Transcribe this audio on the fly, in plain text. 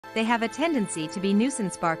they have a tendency to be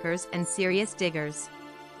nuisance barkers and serious diggers.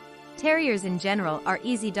 Terriers in general are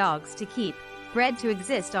easy dogs to keep, bred to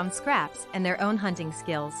exist on scraps and their own hunting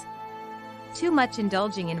skills. Too much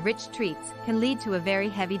indulging in rich treats can lead to a very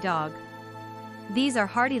heavy dog. These are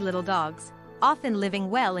hardy little dogs, often living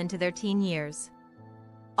well into their teen years.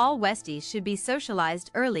 All Westies should be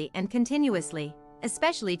socialized early and continuously,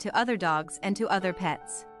 especially to other dogs and to other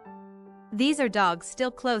pets. These are dogs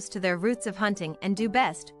still close to their roots of hunting and do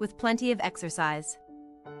best with plenty of exercise.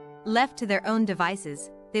 Left to their own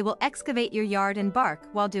devices, they will excavate your yard and bark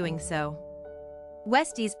while doing so.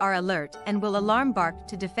 Westies are alert and will alarm bark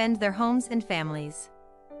to defend their homes and families.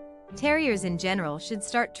 Terriers in general should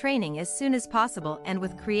start training as soon as possible and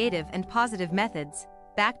with creative and positive methods,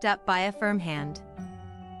 backed up by a firm hand.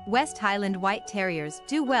 West Highland White Terriers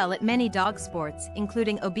do well at many dog sports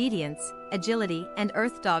including obedience, agility and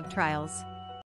earth dog trials.